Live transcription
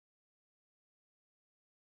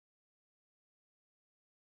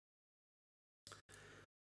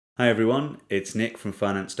Hi everyone, it's Nick from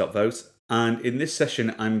finance.vote, and in this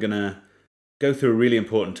session I'm going to go through a really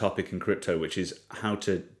important topic in crypto, which is how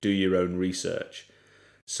to do your own research.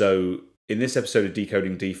 So in this episode of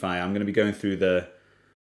Decoding DeFi, I'm going to be going through the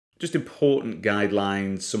just important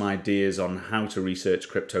guidelines, some ideas on how to research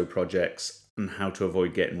crypto projects and how to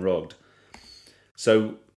avoid getting rogged.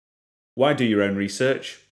 So why do your own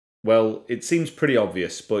research? Well, it seems pretty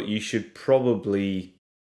obvious, but you should probably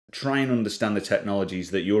try and understand the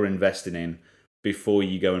technologies that you're investing in before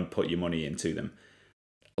you go and put your money into them.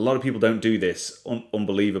 A lot of people don't do this,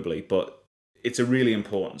 unbelievably, but it's a really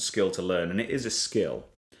important skill to learn, and it is a skill.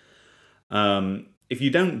 If you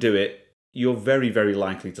don't do it, you're very, very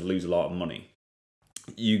likely to lose a lot of money.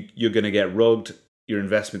 You're going to get rugged, your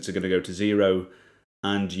investments are going to go to zero,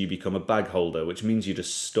 and you become a bag holder, which means you're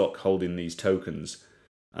just stuck holding these tokens,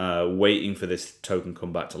 waiting for this token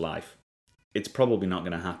come back to life. It's probably not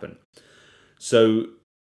going to happen. So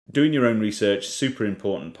doing your own research, super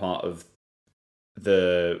important part of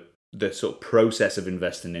the sort of process of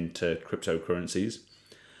investing into cryptocurrencies.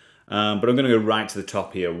 But I'm going to go right to the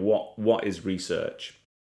top here. What is research?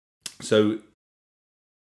 So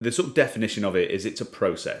the sort of definition of it is it's a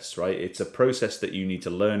process, right? It's a process that you need to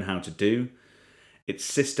learn how to do. It's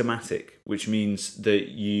systematic, which means that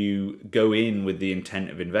you go in with the intent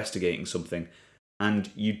of investigating something,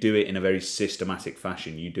 and you do it in a very systematic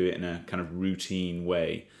fashion. You do it in a kind of routine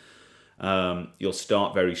way. You'll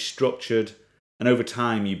start very structured, and over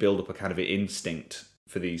time you build up a kind of instinct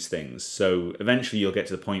for these things. So eventually you'll get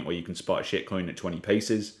to the point where you can spot a shitcoin at 20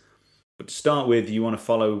 paces. But to start with, you want to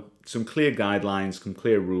follow some clear guidelines, some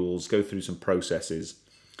clear rules, go through some processes.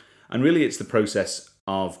 And really it's the process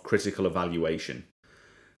of critical evaluation.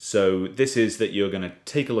 So this is that you're going to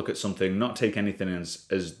take a look at something, not take anything as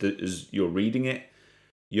you're reading it.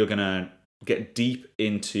 You're going to get deep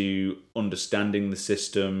into understanding the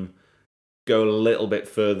system, go a little bit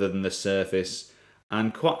further than the surface,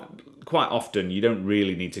 and quite often you don't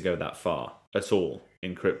really need to go that far at all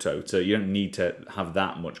in crypto. So you don't need to have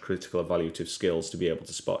that much critical evaluative skills to be able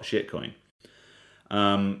to spot shitcoin.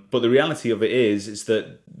 But the reality of it is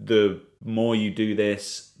that the more you do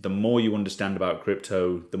this, the more you understand about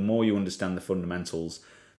crypto, the more you understand the fundamentals,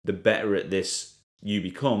 the better at this you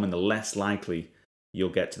become, and the less likely you'll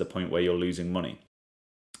get to the point where you're losing money.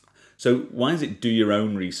 So why is it do your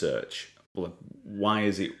own research? Well, why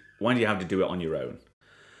do you have to do it on your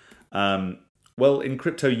own? Well, in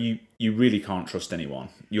crypto, you really can't trust anyone.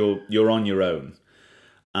 You're on your own,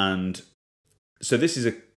 and so this is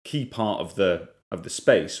a key part of the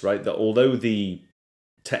space, right? That although the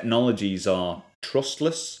technologies are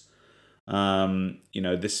trustless,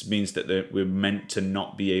 this means that we're meant to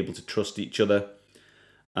not be able to trust each other.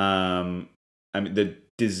 They're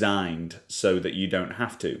designed so that you don't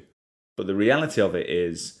have to. But the reality of it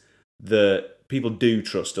is that people do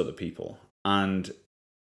trust other people, and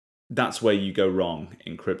that's where you go wrong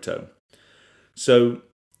in crypto. So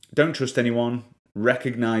don't trust anyone.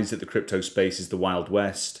 Recognize that the crypto space is the Wild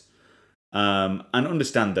West. And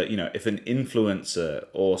understand that, if an influencer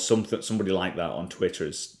or somebody like that on Twitter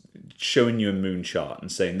is showing you a moonshot and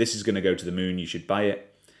saying this is going to go to the moon, you should buy it,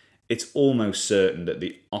 it's almost certain that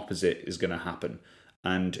the opposite is going to happen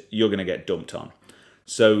and you're going to get dumped on.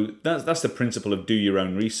 So that's the principle of do your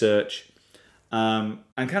own research. And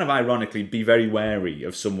kind of ironically, be very wary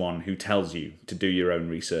of someone who tells you to do your own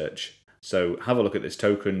research. So have a look at this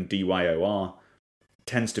token, DYOR,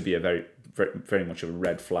 tends to be a very, very, very much of a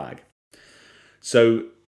red flag. So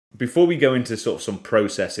before we go into sort of some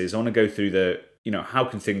processes, I want to go through how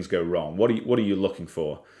can things go wrong? What are you looking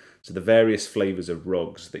for? So the various flavors of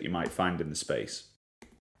rugs that you might find in the space.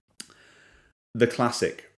 The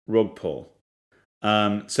classic rug pull.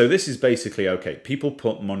 So this is basically, okay, people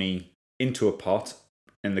put money into a pot.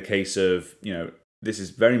 In the case of, this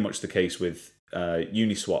is very much the case with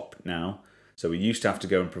Uniswap now. So we used to have to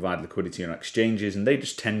go and provide liquidity on exchanges, and they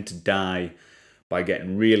just tend to die by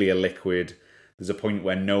getting really illiquid. There's a point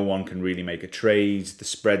where no one can really make a trade, the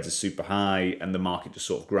spreads are super high, and the market just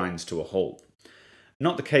sort of grinds to a halt.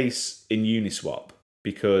 Not the case in Uniswap,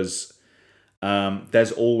 because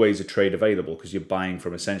there's always a trade available because you're buying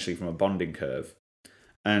essentially from a bonding curve.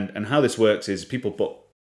 And how this works is people put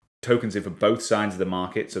tokens in for both sides of the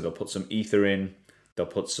market. So they'll put some Ether in, they'll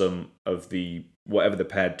put some of whatever the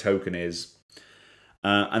paired token is,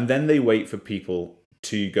 and then they wait for people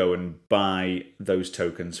to go and buy those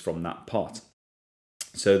tokens from that pot.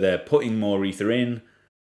 So they're putting more Ether in,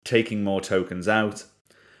 taking more tokens out,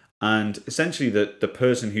 and essentially the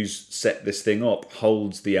person who's set this thing up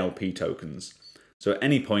holds the LP tokens. So at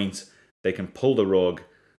any point, they can pull the rug,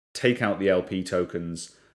 take out the LP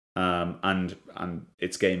tokens, and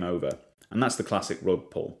it's game over. And that's the classic rug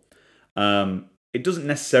pull. It doesn't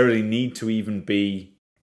necessarily need to even be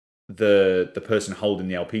the person holding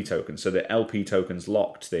the LP token. So the LP token's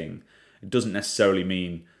locked thing, it doesn't necessarily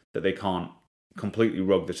mean that they can't completely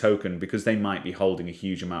rug the token, because they might be holding a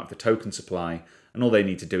huge amount of the token supply, and all they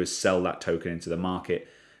need to do is sell that token into the market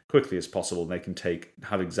quickly as possible. They can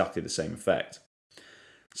have exactly the same effect.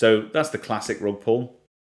 So that's the classic rug pull.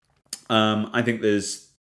 I think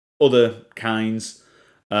there's other kinds.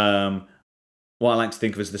 What I like to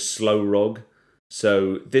think of as the slow rug.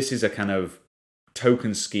 So this is a kind of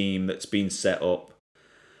token scheme that's been set up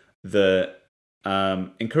that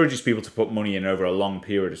encourages people to put money in over a long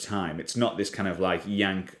period of time. It's not this kind of like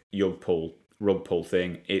rug pull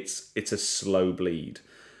thing. It's a slow bleed.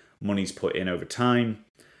 Money's put in over time,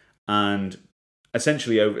 and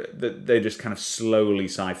essentially they just kind of slowly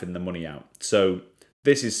siphon the money out. So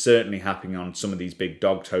this is certainly happening on some of these big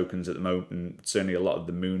dog tokens at the moment, and certainly a lot of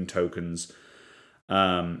the moon tokens.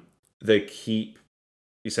 They keep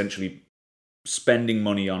essentially spending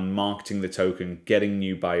money on marketing the token, getting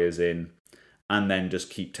new buyers in, and then just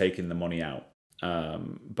keep taking the money out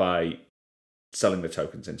by selling the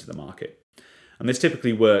tokens into the market. And this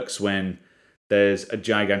typically works when there's a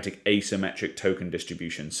gigantic asymmetric token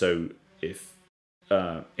distribution. So if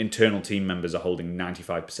internal team members are holding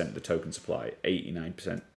 95% of the token supply,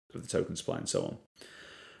 89% of the token supply, and so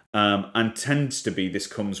on. And tends to be, this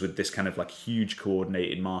comes with this kind of like huge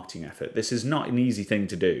coordinated marketing effort. This is not an easy thing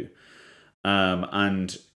to do.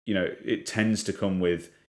 And, you know, it tends to come with,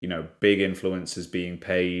 you know, big influencers being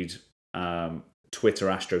paid, Twitter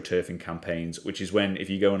astroturfing campaigns, which is when, if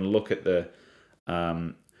you go and look at the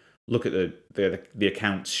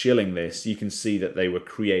accounts shilling this, you can see that they were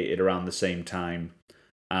created around the same time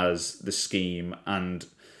as the scheme, and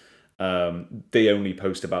they only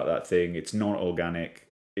post about that thing. It's not organic.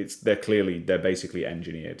 They're basically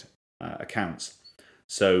engineered accounts.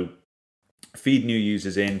 So feed new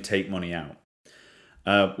users in, take money out.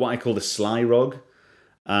 What I call the sly rug,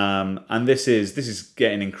 and this is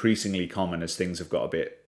getting increasingly common as things have got a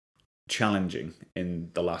bit challenging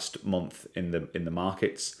in the last month in the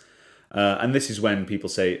markets. And this is when people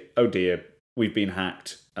say, "Oh dear, we've been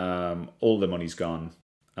hacked. All the money's gone.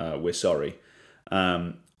 We're sorry."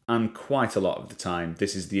 And quite a lot of the time,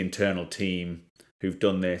 this is the internal team who've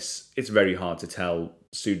done this. It's very hard to tell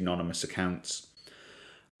pseudonymous accounts.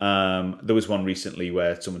 There was one recently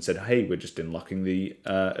where someone said, "Hey, we're just unlocking the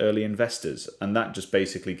early investors," and that just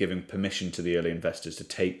basically giving permission to the early investors to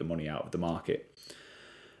take the money out of the market.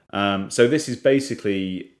 So this is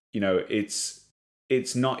basically, you know, it's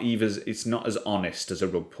not as honest as a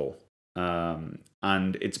rug pull,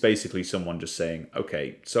 and it's basically someone just saying,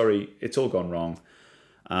 "Okay, sorry, it's all gone wrong."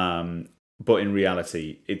 But in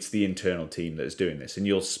reality, it's the internal team that is doing this, and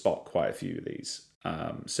you'll spot quite a few of these,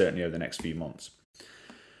 certainly over the next few months.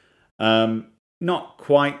 Not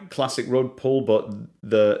quite classic rug pull, but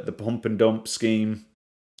the pump and dump scheme.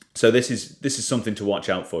 So this is something to watch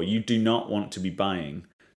out for. You do not want to be buying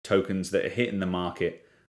tokens that are hitting the market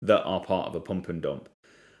that are part of a pump and dump.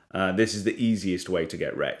 This is the easiest way to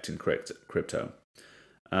get wrecked in crypto.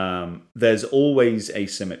 There's always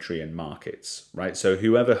asymmetry in markets, right? So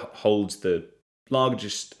whoever holds the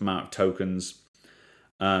largest amount of tokens,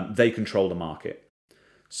 they control the market.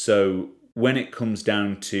 So when it comes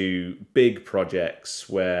down to big projects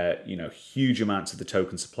where, you know, huge amounts of the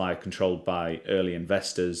token supply are controlled by early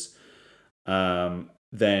investors,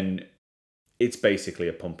 then it's basically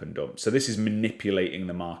a pump and dump. So this is manipulating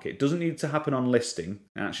the market. It doesn't need to happen on listing.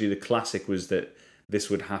 Actually, the classic was that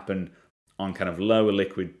this would happen on kind of lower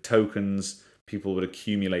liquid tokens. People would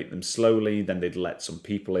accumulate them slowly, then they'd let some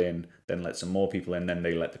people in, then let some more people in, then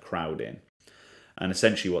they let the crowd in. And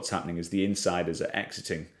essentially what's happening is the insiders are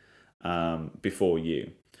exiting before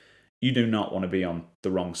you. You do not want to be on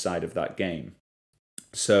the wrong side of that game.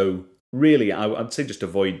 So really, I'd say just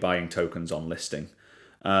avoid buying tokens on listing.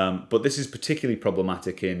 But this is particularly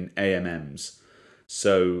problematic in AMMs.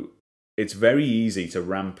 So it's very easy to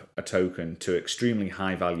ramp a token to extremely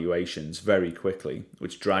high valuations very quickly,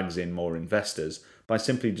 which drags in more investors by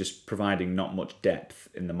simply just providing not much depth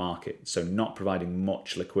in the market. So not providing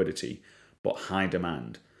much liquidity, but high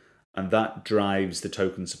demand. And that drives the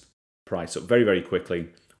token's price up very, very quickly,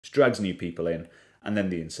 which drags new people in, and then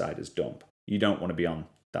the insiders dump. You don't want to be on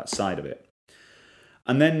that side of it.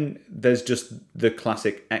 And then there's just the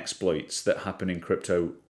classic exploits that happen in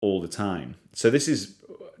crypto all the time. So this is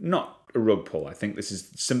not a rug pull. I think this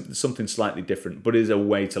is something slightly different, but is a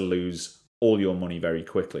way to lose all your money very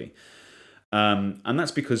quickly. And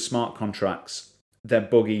that's because smart contracts, they're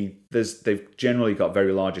buggy. They've generally got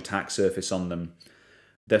very large attack surface on them.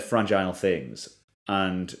 they're fragile things,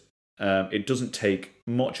 and it doesn't take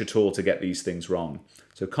much at all to get these things wrong.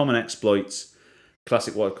 So common exploits,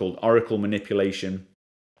 classic what are called oracle manipulation,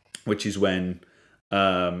 which is when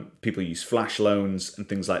people use flash loans and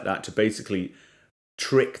things like that to basically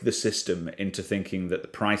trick the system into thinking that the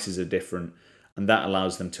prices are different, and that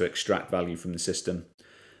allows them to extract value from the system.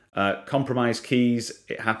 Compromised keys,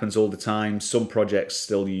 it happens all the time. Some projects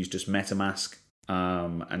still use just MetaMask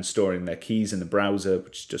and storing their keys in the browser,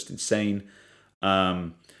 which is just insane.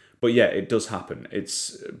 But yeah, it does happen.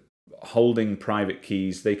 It's holding private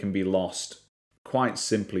keys. They can be lost quite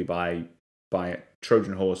simply by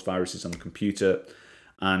Trojan horse viruses on the computer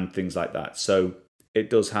and things like that. So it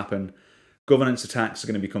does happen. Governance attacks are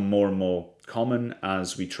going to become more and more common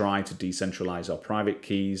as we try to decentralize our private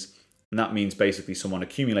keys. And that means basically someone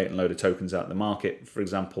accumulating a load of tokens out of the market, for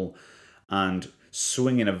example, and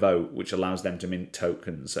swinging a vote which allows them to mint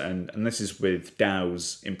tokens. And this is with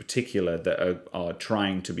DAOs in particular that are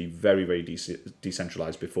trying to be very, very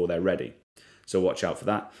decentralized before they're ready. So watch out for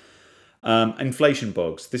that. Inflation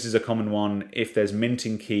bugs. This is a common one. If there's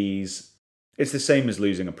minting keys, it's the same as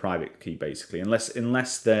losing a private key, basically,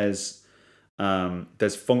 unless there's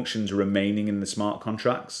functions remaining in the smart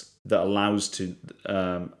contracts that allows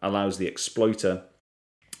the exploiter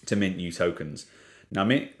to mint new tokens. Now,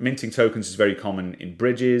 minting tokens is very common in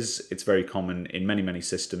bridges. It's very common in many, many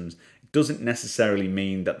systems. It doesn't necessarily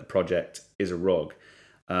mean that the project is a rug.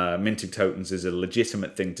 Minting tokens is a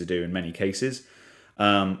legitimate thing to do in many cases.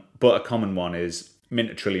 But a common one is mint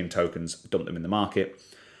 1 trillion tokens, dump them in the market.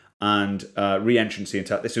 And re-entrancy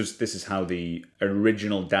into this is how the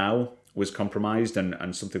original DAO was compromised,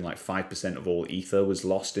 and something like 5% of all ether was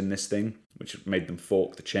lost in this thing, which made them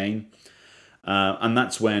fork the chain. And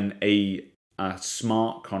that's when a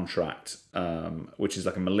smart contract, which is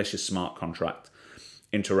like a malicious smart contract,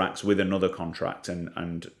 interacts with another contract,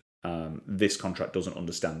 and this contract doesn't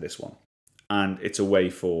understand this one. And it's a way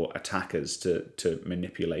for attackers to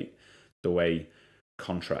manipulate the way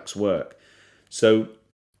contracts work. So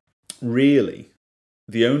really,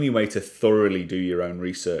 the only way to thoroughly do your own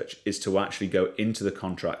research is to actually go into the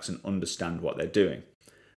contracts and understand what they're doing.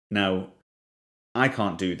 Now, I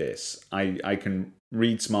can't do this. I can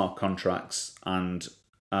read smart contracts, and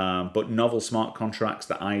but novel smart contracts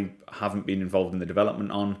that I haven't been involved in the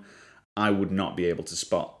development on, I would not be able to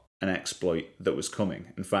spot an exploit that was coming.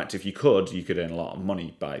 In fact, if you could earn a lot of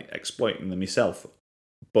money by exploiting them yourself.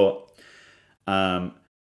 But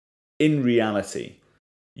in reality,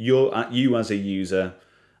 you as a user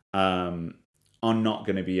are not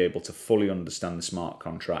going to be able to fully understand the smart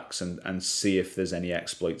contracts and see if there's any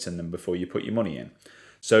exploits in them before you put your money in.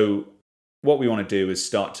 So what we want to do is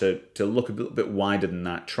start to look a little bit wider than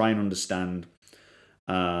that, try and understand,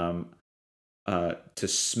 to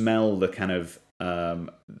smell the kind of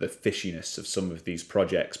the fishiness of some of these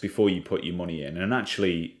projects before you put your money in. And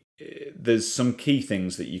actually, there's some key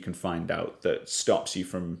things that you can find out that stops you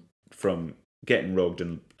from getting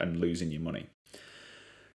rugged and losing your money.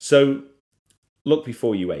 So look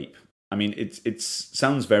before you ape. I mean, it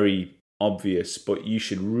sounds very obvious, but you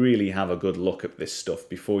should really have a good look at this stuff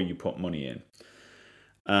before you put money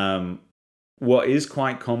in. What is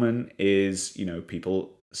quite common is,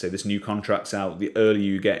 people say this new contract's out, the earlier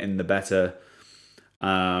you get in, the better.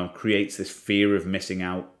 Creates this fear of missing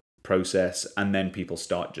out process, and then people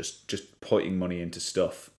start just putting money into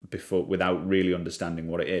stuff without really understanding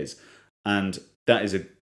what it is. And that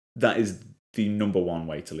is the number one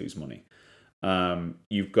way to lose money.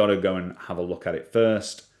 You've got to go and have a look at it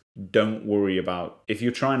first. Don't worry about, if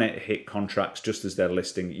you're trying to hit contracts just as they're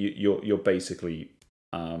listing, you're basically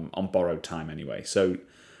on borrowed time anyway. So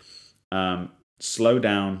slow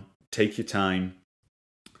down, take your time,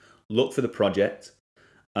 look for the project.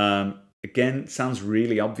 Again, sounds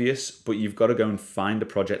really obvious, but you've got to go and find a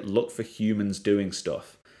project, look for humans doing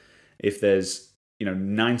stuff. If there's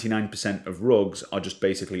 99% of rugs are just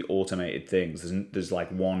basically automated things. There's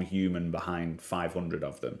like one human behind 500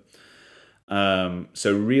 of them.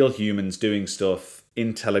 So real humans doing stuff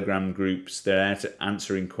in Telegram groups, they're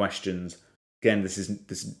answering questions. Again, this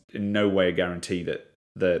is in no way a guarantee that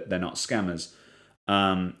they're not scammers.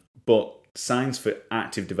 But signs for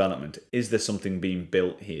active development. Is there something being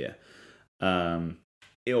built here?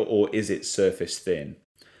 Or is it surface thin?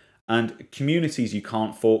 And communities, you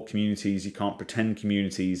can't fork communities, you can't pretend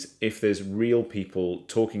communities. If there's real people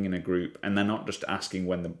talking in a group and they're not just asking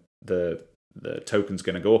when the token's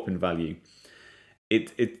going to go up in value,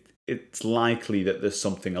 it's likely that there's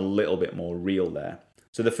something a little bit more real there.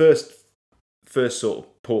 So the first sort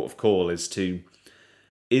of port of call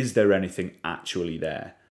is there anything actually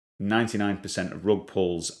there? 99% of rug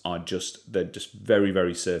pulls are they're just very,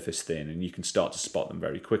 very surface thin, and you can start to spot them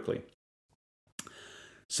very quickly.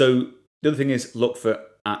 So the other thing is look for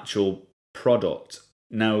actual product.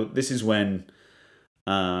 Now, this is when,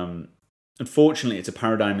 unfortunately, it's a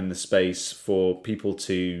paradigm in the space for people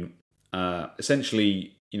to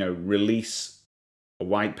essentially, release a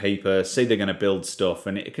white paper, say they're going to build stuff,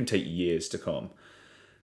 and it can take years to come.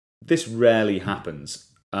 This rarely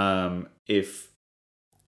happens.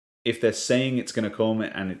 If they're saying it's going to come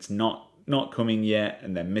and it's not coming yet,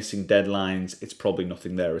 and they're missing deadlines, it's probably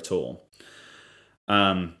nothing there at all.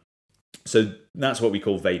 So that's what we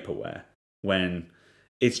call vaporware, when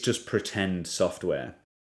it's just pretend software.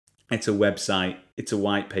 It's a website, it's a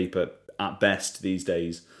white paper at best these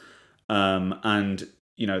days, and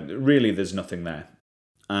really there's nothing there.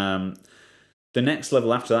 The next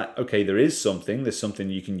level after that, okay, there's something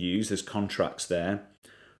you can use, there's contracts there.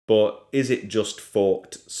 But is it just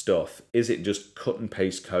forked stuff? Is it just cut and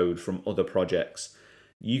paste code from other projects?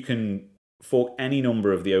 You can fork any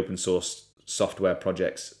number of the open source software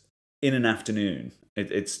projects in an afternoon.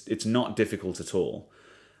 It's not difficult at all.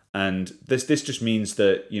 And this just means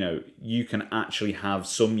that you can actually have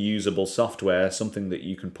some usable software, something that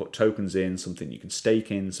you can put tokens in, something you can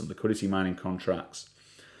stake in, some liquidity mining contracts,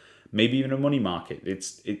 maybe even a money market.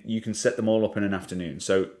 You can set them all up in an afternoon.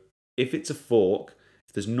 So if it's a fork,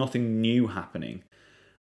 if there's nothing new happening,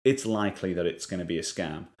 it's likely that it's going to be a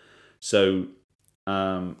scam. So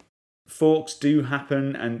forks do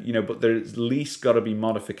happen, and but there's at least got to be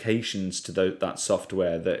modifications to that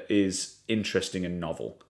software that is interesting and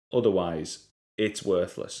novel. Otherwise, it's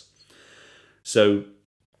worthless. So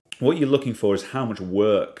what you're looking for is how much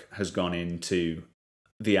work has gone into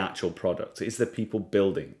the actual product. Is there people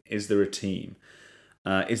building? Is there a team?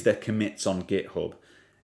 Is there commits on GitHub?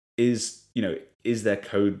 Is there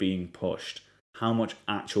code being pushed? How much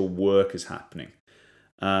actual work is happening?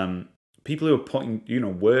 People who are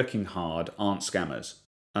working hard aren't scammers.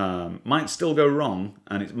 Might still go wrong,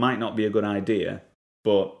 and it might not be a good idea,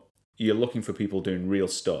 but you're looking for people doing real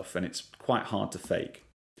stuff, and it's quite hard to fake.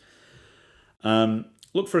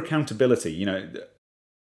 Look for accountability.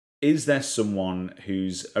 Is there someone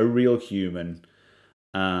who's a real human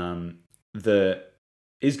that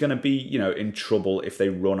is going to be, in trouble if they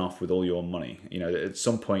run off with all your money? At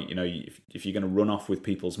some point, if you're going to run off with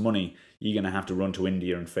people's money, you're going to have to run to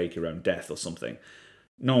India and fake your own death or something.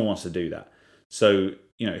 No one wants to do that. So,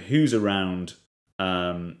 who's around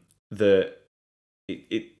that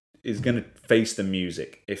it is going to face the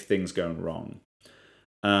music if things go wrong?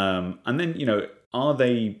 And then, are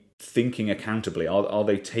they thinking accountably? Are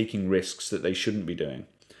they taking risks that they shouldn't be doing?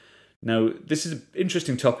 Now, this is an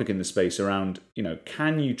interesting topic in the space around,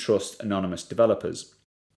 can you trust anonymous developers?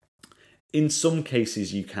 In some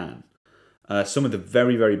cases, you can. Some of the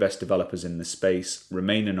very, very best developers in this space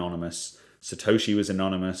remain anonymous. Satoshi was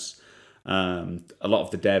anonymous. A lot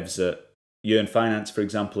of the devs at Yearn Finance, for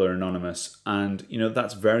example, are anonymous. And,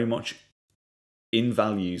 that's very much in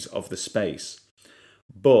values of the space.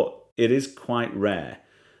 But it is quite rare.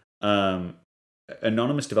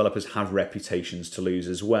 Anonymous developers have reputations to lose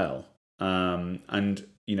as well.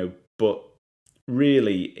 But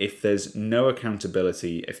really, if there's no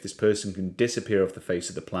accountability, if this person can disappear off the face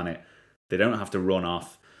of the planet, they don't have to run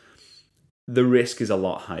off, the risk is a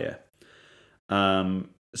lot higher.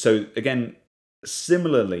 So again,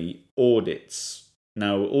 similarly, audits.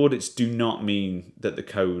 Now, audits do not mean that the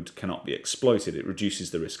code cannot be exploited. It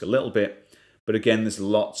reduces the risk a little bit. But again, there's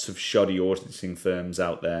lots of shoddy auditing firms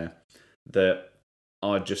out there that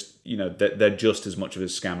are just, they're just as much of a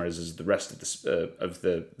scammers as the rest of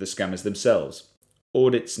the scammers themselves.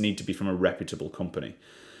 Audits need to be from a reputable company.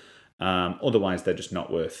 Otherwise, they're just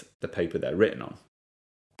not worth the paper they're written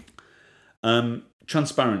on.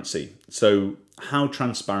 Transparency. So how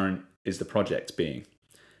transparent is the project being?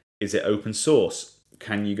 Is it open source?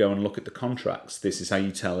 Can you go and look at the contracts? This is how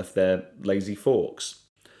you tell if they're lazy forks.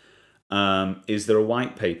 Is there a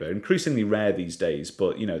white paper? Increasingly rare these days,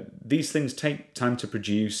 but these things take time to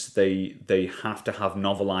produce. They have to have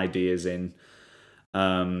novel ideas in.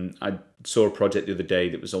 I saw a project the other day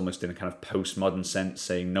that was almost in a kind of postmodern sense,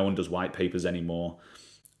 saying no one does white papers anymore.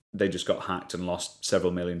 They just got hacked and lost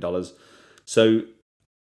several $1 million. So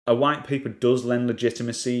a white paper does lend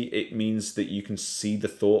legitimacy. It means that you can see the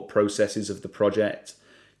thought processes of the project.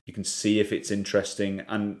 You can see if it's interesting.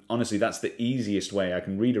 And honestly, that's the easiest way. I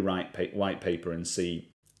can read a white paper and see,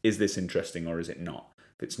 is this interesting or is it not?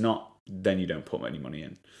 If it's not, then you don't put any money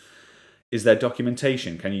in. Is there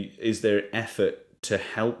documentation? Is there effort to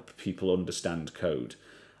help people understand code?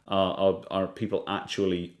 Are people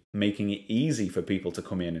actually making it easy for people to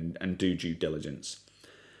come in and do due diligence?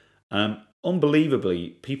 Unbelievably,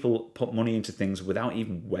 people put money into things without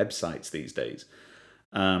even websites these days.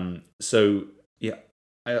 So yeah,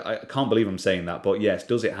 I can't believe I'm saying that, but yes,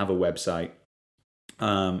 does it have a website?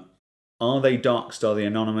 Are they doxed? Are they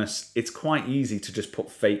anonymous? It's quite easy to just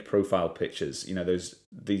put fake profile pictures. You know,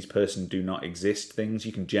 these person do not exist things.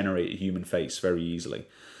 You can generate a human face very easily.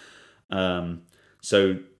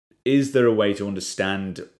 So is there a way to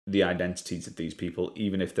understand the identities of these people,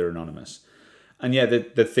 even if they're anonymous? And yeah,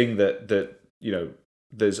 the thing that you know,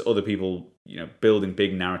 there's other people, you know, building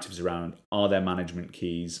big narratives around, are there management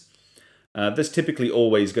keys? There's typically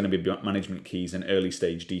always going to be management keys in early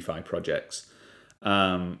stage DeFi projects.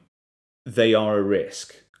 They are a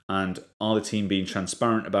risk, and are the team being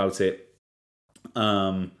transparent about it?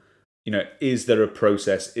 You know, is there a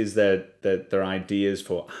process? Is there ideas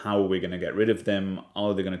for how we're going to get rid of them?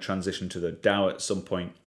 Are they going to transition to the DAO at some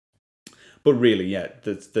point? But really, yeah,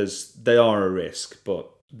 they are a risk,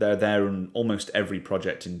 but they're there in almost every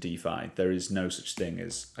project in DeFi. There is no such thing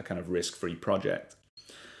as a kind of risk-free project.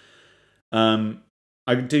 I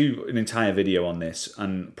could do an entire video on this,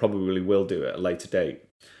 and probably will do it at a later date.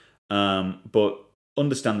 But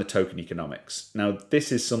understand the token economics. Now,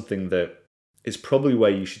 this is something that is probably where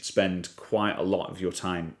you should spend quite a lot of your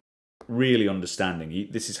time really understanding.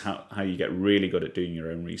 This is how you get really good at doing your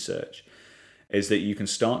own research, is that you can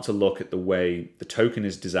start to look at the way the token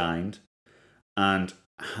is designed and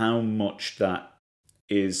how much that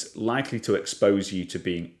is likely to expose you to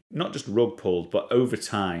being not just rug pulled, but over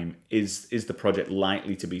time, is the project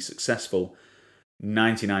likely to be successful?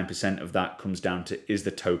 99% of that comes down to, is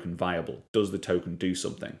the token viable? Does the token do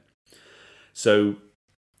something? So,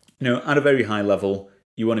 you know, at a very high level,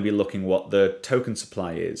 you want to be looking what the token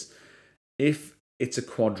supply is. If it's a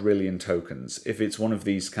quadrillion tokens, if it's one of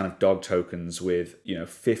these kind of dog tokens with, you know,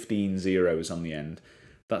 15 zeros on the end,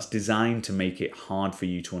 that's designed to make it hard for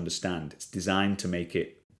you to understand. It's designed to make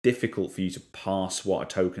it difficult for you to parse what a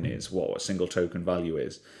token is, what a single token value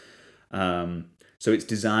is. So it's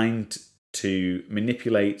designed to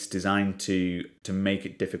manipulate, it's designed to make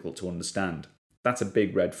it difficult to understand. That's a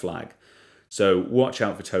big red flag. So watch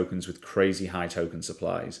out for tokens with crazy high token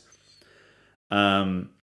supplies.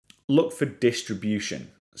 Look for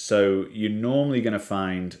distribution. So you're normally going to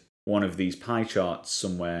find one of these pie charts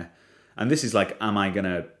somewhere, and this is like, am I going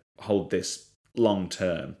to hold this long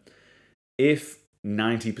term? If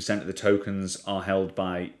 90% of the tokens are held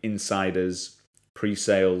by insiders,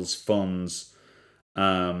 pre-sales, funds,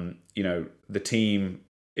 you know, the team,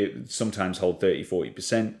 it sometimes hold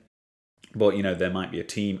 30-40%, but, you know, there might be a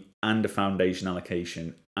team and a foundation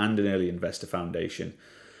allocation and an early investor foundation.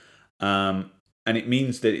 And it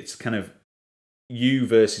means that it's kind of you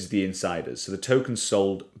versus the insiders. So the tokens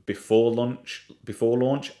sold before launch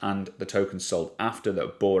and the tokens sold after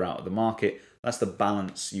that bore out of the market. That's the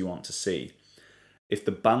balance you want to see. If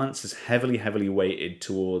the balance is heavily weighted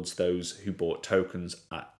towards those who bought tokens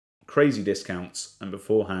at crazy discounts and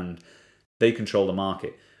beforehand they control the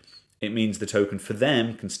market, it means the token for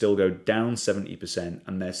them can still go down 70%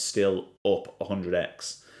 and they're still up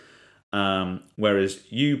 100x. Whereas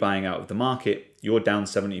you buying out of the market, you're down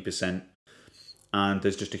 70% and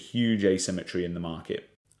there's just a huge asymmetry in the market.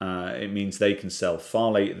 It means they can sell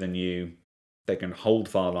far later than you, they can hold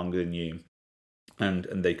far longer than you, and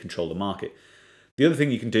they control the market. The other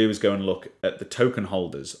thing you can do is go and look at the token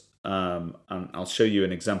holders. And I'll show you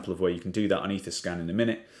an example of where you can do that on Etherscan in a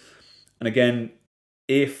minute. And again,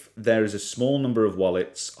 if there is a small number of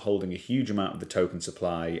wallets holding a huge amount of the token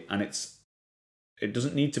supply, and it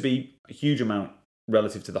doesn't need to be a huge amount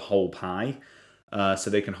relative to the whole pie, so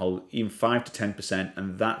they can hold even 5 to 10%,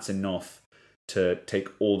 and that's enough to take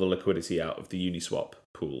all the liquidity out of the Uniswap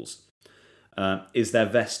pools. Is there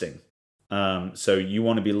vesting? So you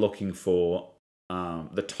want to be looking for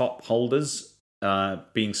the top holders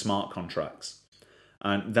being smart contracts.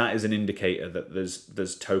 And that is an indicator that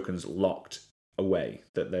there's tokens locked away,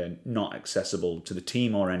 that they're not accessible to the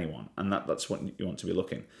team or anyone. And that's what you want to be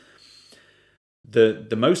looking.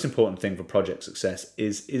 The most important thing for project success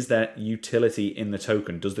is there utility in the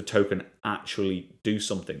token? Does the token actually do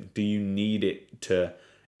something? Do you need it to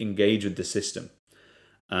engage with the system?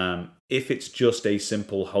 If it's just a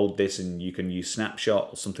simple hold this and you can use snapshot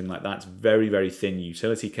or something like that, it's very thin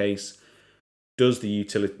utility case. Does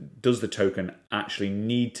the token actually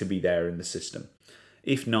need to be there in the system?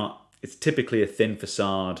 If not, it's typically a thin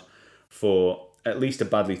facade for at least a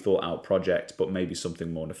badly thought out project, but maybe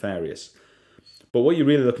something more nefarious. But what you're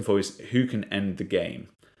really looking for is who can end the game.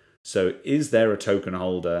 So is there a token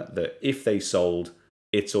holder that if they sold,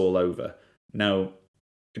 it's all over? Now,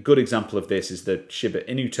 a good example of this is the Shiba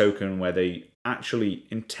Inu token, where they actually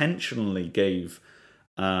intentionally gave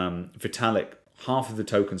Vitalik half of the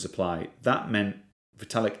token supply. That meant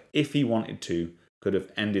Vitalik, if he wanted to, could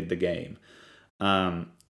have ended the game.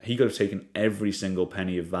 He could have taken every single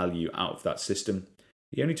penny of value out of that system.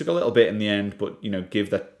 He only took a little bit in the end, but give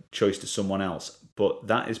that choice to someone else. But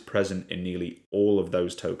that is present in nearly all of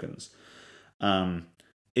those tokens.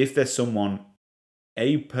 If there's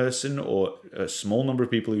a person or a small number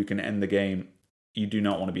of people who can end the game, you do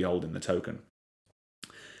not want to be holding the token.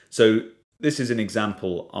 So this is an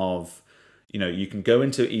example of, you can go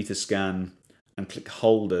into Etherscan and click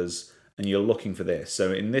holders, and you're looking for this.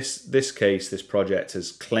 So in this case, this project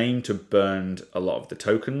has claimed to have burned a lot of the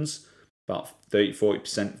tokens, about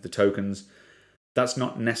 30-40% of the tokens. That's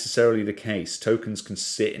not necessarily the case. Tokens can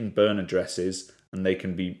sit in burn addresses, and they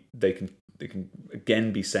can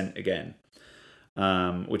again be sent again,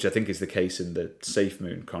 which I think is the case in the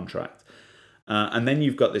SafeMoon contract. And then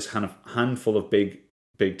you've got this kind of handful of big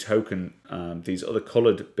token, these other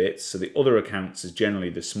colored bits. So the other accounts is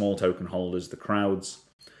generally the small token holders, the crowds.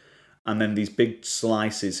 And then these big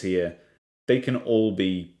slices here, they can all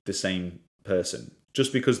be the same person.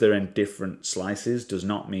 Just because they're in different slices does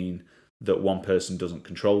not mean that one person doesn't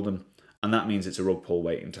control them. And that means it's a rug pull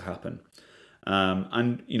waiting to happen.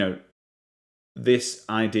 And this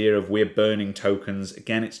idea of we're burning tokens,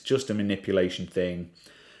 again, it's just a manipulation thing.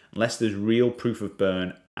 Unless there's real proof of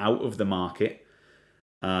burn out of the market,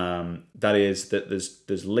 that is that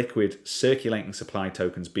there's liquid circulating supply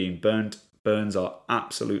tokens being burnt. Burns are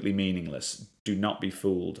absolutely meaningless. Do not be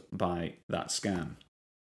fooled by that scam.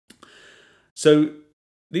 So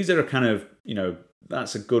these are a kind of,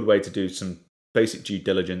 that's a good way to do some basic due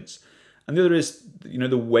diligence. And the other is,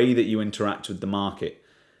 the way that you interact with the market.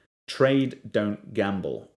 Trade, don't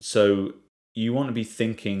gamble. So you want to be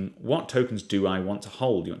thinking, what tokens do I want to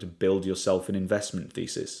hold? You want to build yourself an investment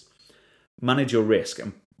thesis. Manage your risk.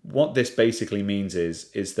 And what this basically means is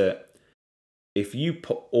that if you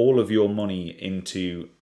put all of your money into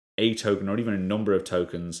a token or even a number of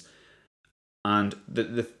tokens, and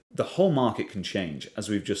the whole market can change, as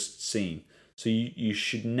we've just seen. So you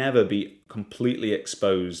should never be completely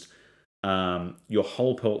exposed. Your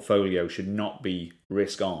whole portfolio should not be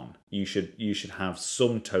risk on. You should have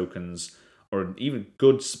some tokens, or even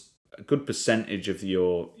a good percentage of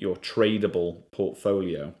your tradable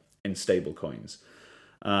portfolio in stable coins.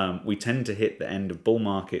 We tend to hit the end of bull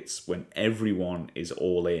markets when everyone is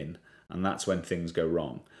all in, and that's when things go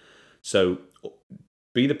wrong. So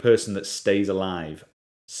be the person that stays alive,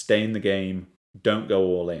 stay in the game, don't go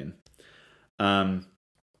all in. And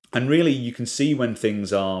really, you can see when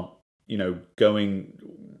things are, going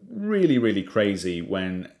really, really crazy,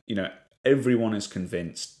 when, everyone is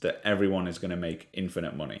convinced that everyone is going to make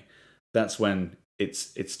infinite money. That's when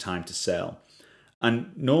it's time to sell.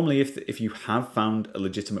 And normally, if you have found a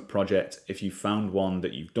legitimate project, if you found one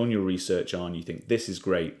that you've done your research on, you think this is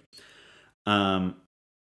great, and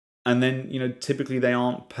then typically they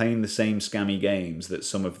aren't playing the same scammy games that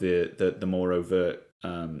some of the more overt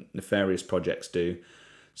nefarious projects do.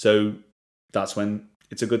 So that's when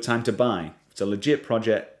it's a good time to buy. It's a legit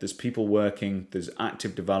project. There's people working. There's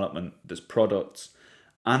active development. There's products,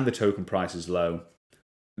 and the token price is low.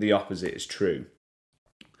 The opposite is true.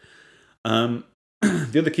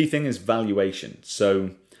 The other key thing is valuation.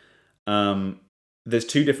 So there's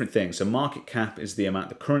two different things. So market cap is the amount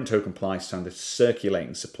the current token price times the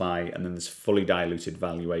circulating supply, and then there's fully diluted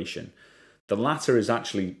valuation. The latter is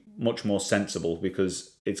actually much more sensible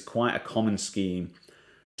because it's quite a common scheme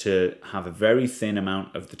to have a very thin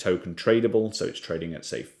amount of the token tradable. So it's trading at,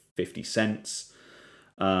 say, 50 cents.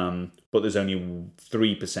 But there's only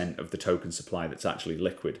 3% of the token supply that's actually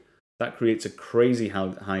liquid. That creates a crazy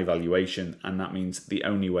high valuation, and that means the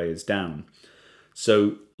only way is down.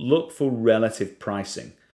 So look for relative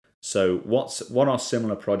pricing. So what are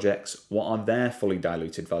similar projects? What are their fully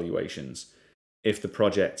diluted valuations? If the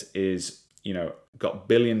project is, got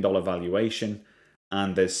billion-dollar valuation,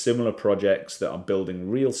 and there's similar projects that are building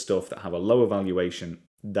real stuff that have a lower valuation,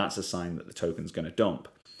 that's a sign that the token's going to dump.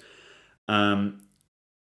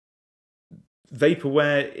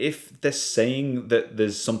 Vaporware, if they're saying that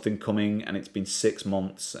there's something coming and it's been 6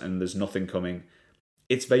 months and there's nothing coming,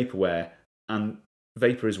 it's vaporware, and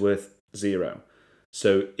vapor is worth 0.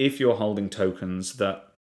 So if you're holding tokens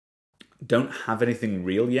that don't have anything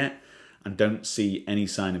real yet and don't see any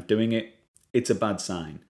sign of doing it, it's a bad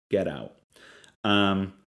sign. Get out.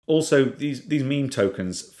 Also, these meme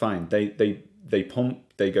tokens, fine, they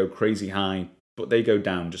pump, they go crazy high, but they go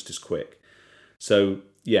down just as quick. So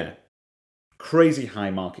yeah, crazy high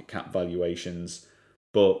market cap valuations,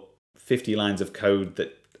 but 50 lines of code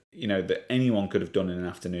that that anyone could have done in an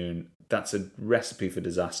afternoon. That's a recipe for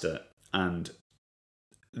disaster, and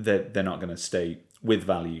they're not going to stay with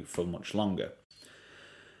value for much longer.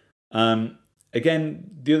 Again,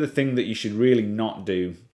 the other thing that you should really not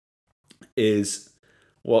do is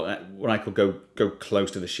what I call go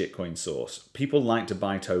close to the shitcoin source. People like to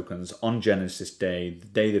buy tokens on Genesis Day, the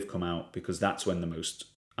day they've come out, because that's when the most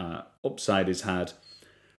upside is had,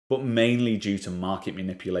 but mainly due to market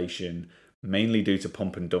manipulation, mainly due to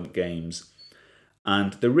pump and dump games,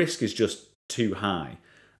 and the risk is just too high.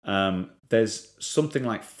 There's something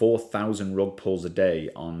like 4,000 rug pulls a day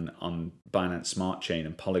on Binance Smart Chain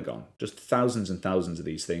and Polygon, just thousands and thousands of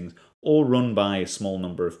these things, all run by a small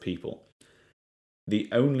number of people. The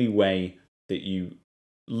only way that you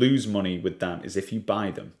lose money with them is if you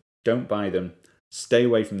buy them. Don't buy them. Stay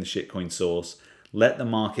away from the shitcoin source. Let the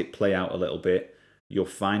market play out a little bit. You'll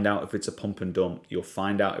find out if it's a pump and dump. You'll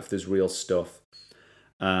find out if there's real stuff.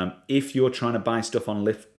 If you're trying to buy stuff on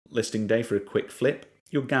listing day for a quick flip,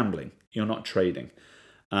 you're gambling. You're not trading.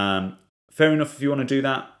 Fair enough if you want to do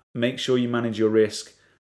that. Make sure you manage your risk.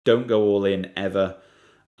 Don't go all in ever.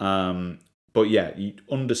 But yeah, you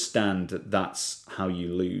understand that that's how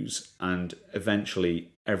you lose, and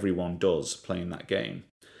eventually everyone does playing that game.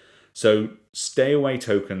 So stay away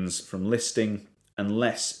tokens from listing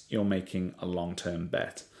unless you're making a long-term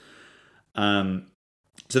bet. So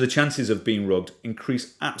the chances of being rugged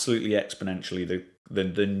increase absolutely exponentially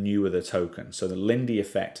the newer the token. So the Lindy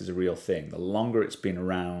effect is a real thing. The longer it's been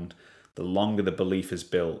around, the longer the belief is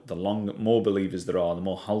built, the more believers there are, the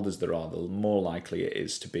more holders there are, the more likely it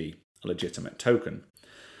is to be a legitimate token.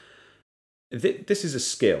 This is a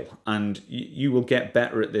skill, and you will get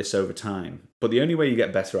better at this over time. But the only way you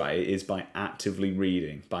get better at it is by actively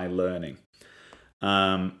reading, by learning,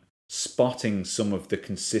 spotting some of the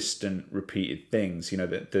consistent, repeated things. You know,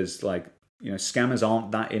 that there's like, you know, scammers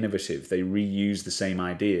aren't that innovative. They reuse the same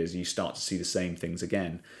ideas. You start to see the same things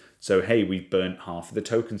again. So, hey, we've burnt half of the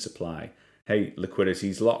token supply. Hey,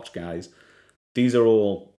 liquidity's locked, guys. These are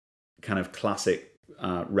all kind of classic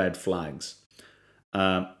red flags.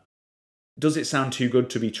 Does it sound too good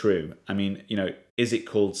to be true? I mean, you know, is it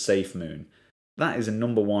called Safe Moon? That is a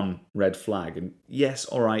 #1 red flag. And yes,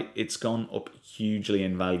 all right, it's gone up hugely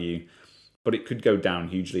in value, but it could go down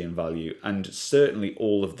hugely in value. And certainly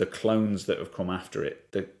all of the clones that have come after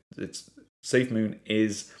it. Safe Moon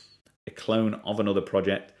is a clone of another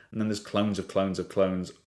project, and then there's clones of clones of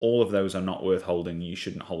clones. All of those are not worth holding. You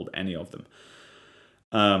shouldn't hold any of them.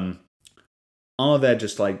 Are there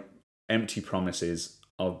just like empty promises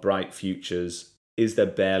of bright futures? Is there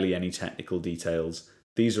barely any technical details?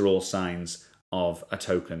 These are all signs of a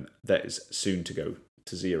token that is soon to go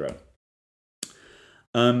to zero.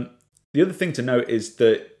 The other thing to note is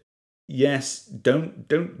that, yes,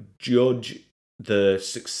 don't judge the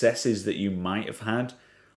successes that you might have had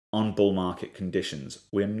on bull market conditions.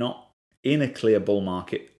 We're not in a clear bull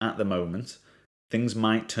market at the moment. Things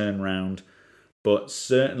might turn around, but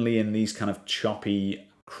certainly in these kind of choppy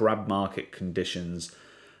crab market conditions,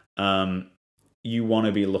 you want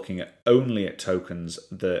to be looking only at tokens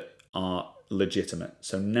that are legitimate.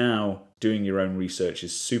 So now doing your own research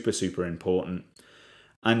is super, super important.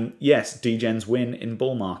 And yes, degens win in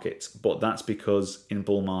bull markets, but that's because in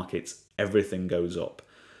bull markets, everything goes up.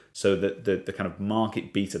 So that the kind of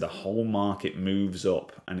market beta, the whole market moves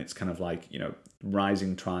up, and it's kind of like, you know,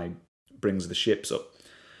 rising tide brings the ships up.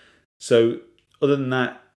 So other than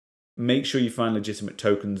that, make sure you find legitimate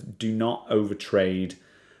tokens. Do not overtrade.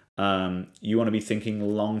 You want to be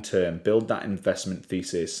thinking long term. Build that investment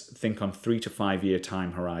thesis. Think on 3 to 5 year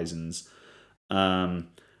time horizons. And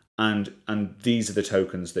these are the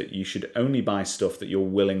tokens that you should only buy stuff that you're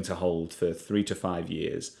willing to hold for 3 to 5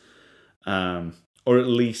 years, or at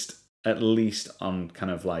least on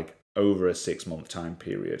kind of like over a 6-month time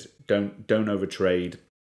period. Don't overtrade.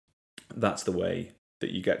 That's the way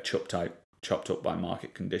that you get chopped up by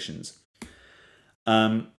market conditions.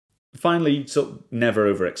 Finally,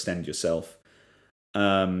 never overextend yourself.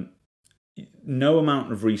 No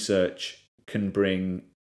amount of research can bring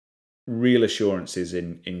real assurances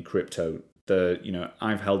in crypto.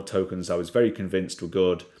 I've held tokens I was very convinced were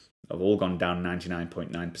good. I've all gone down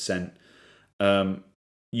 99.9%.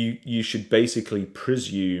 You should basically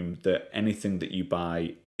presume that anything that you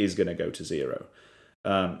buy is going to go to zero.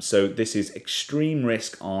 So this is extreme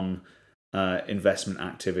risk on investment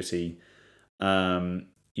activity.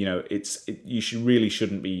 You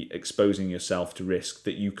shouldn't be exposing yourself to risk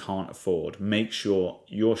that you can't afford. Make sure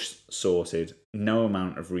you're sorted. No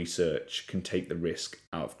amount of research can take the risk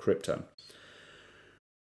out of crypto.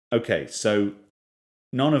 Okay, so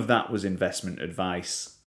none of that was investment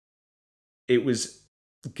advice. It was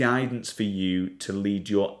guidance for you to lead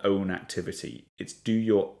your own activity. It's do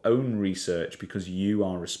your own research because you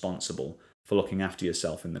are responsible for looking after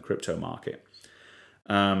yourself in the crypto market.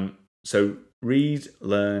 So read,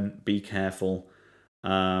 learn, be careful,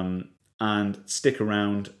 and stick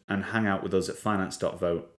around and hang out with us at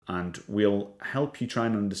finance.vote, and we'll help you try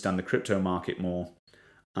and understand the crypto market more.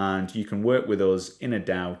 And you can work with us in a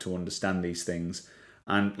DAO to understand these things.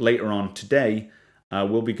 And later on today,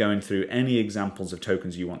 we'll be going through any examples of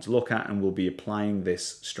tokens you want to look at, and we'll be applying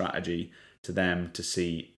this strategy to them to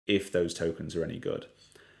see if those tokens are any good.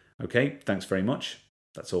 Okay, thanks very much.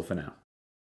 That's all for now.